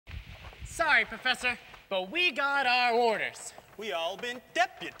Sorry, Professor, but we got our orders. We all been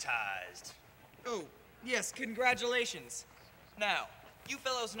deputized. Oh, yes, congratulations. Now, you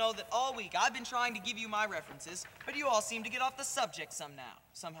fellows know that all week I've been trying to give you my references, but you all seem to get off the subject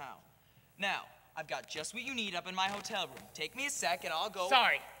somehow. Now, I've got just what you need up in my hotel room. Take me a sec and I'll go...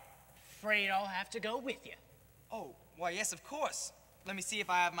 Sorry. Afraid I'll have to go with you. Oh, why, yes, of course. Let me see if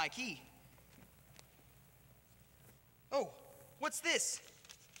I have my key. Oh, what's this?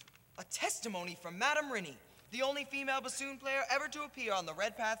 A testimony from Madame Rennie, the only female bassoon player ever to appear on the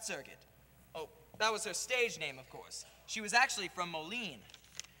Red Path circuit. Oh, that was her stage name, of course. She was actually from Moline.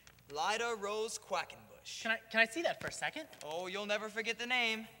 Lida Rose Quackenbush. Can I see that for a second? Oh, you'll never forget the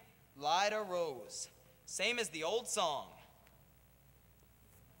name. Lida Rose. Same as the old song.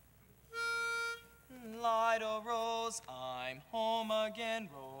 Lida Rose, I'm home again,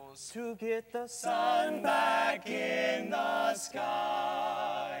 Rose. To get the sun back in the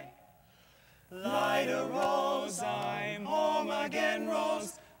sky. Lida Rose, I'm home again,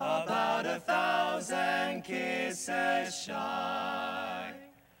 Rose. About 1,000 kisses shy.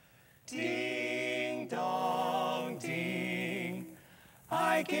 Ding dong ding,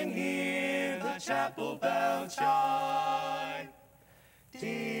 I can hear the chapel bell chime.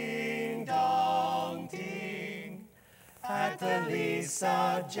 Ding dong ding, at the least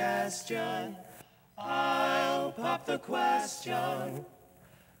suggestion, I'll pop the question.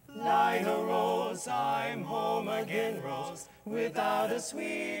 Lida Rose, I'm home again, Rose, without a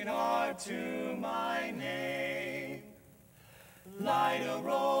sweetheart to my name. Lida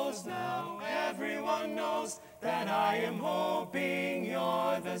Rose, now everyone knows that I am hoping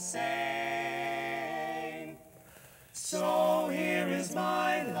you're the same. So here is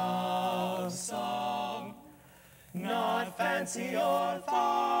my love song, not fancy or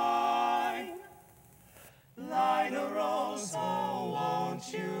fine. Lida Rose, oh,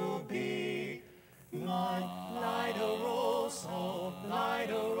 won't you be mine? Lida Rose, oh,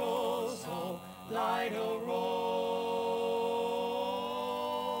 Lida Rose, oh, Lida Rose.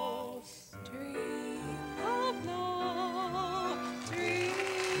 Dream of love, dream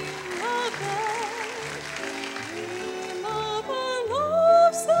of love, dream of a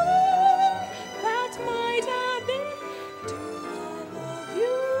love song that might have been. Do I love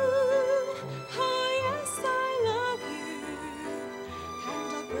you? Oh yes, I love you,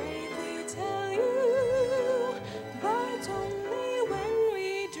 and I'll bravely tell you, but only when we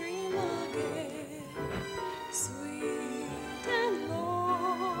dream again. Sweet and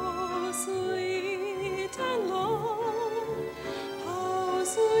low, sweet and low, how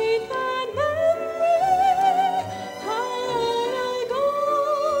sweet that memory, how long ago,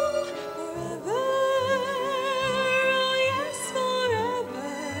 forever, oh yes,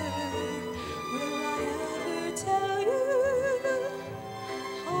 forever, will I ever tell you,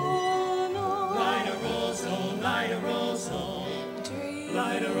 oh no. Lida Rose, oh, Lida Rose, oh, Dream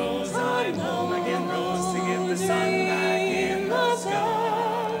Lida Rose, I'm home again, Rose, to get the sun back in the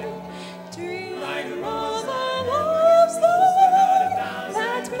sky. Dream Lida of Rose, a I'm love song about 1,000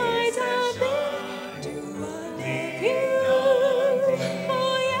 that might have kisses been. shy. Do I love Ding you? dong ding,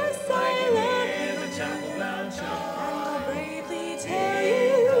 Oh yes, I I can love hear you, the chapel bell and chime. I'll bravely tell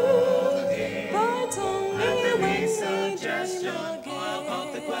Ding you, dong ding, but only at the when least we dream suggestion, I'll pop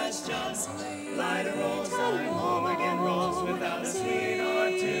the again. question. Sweet Lida Rose, I'm and home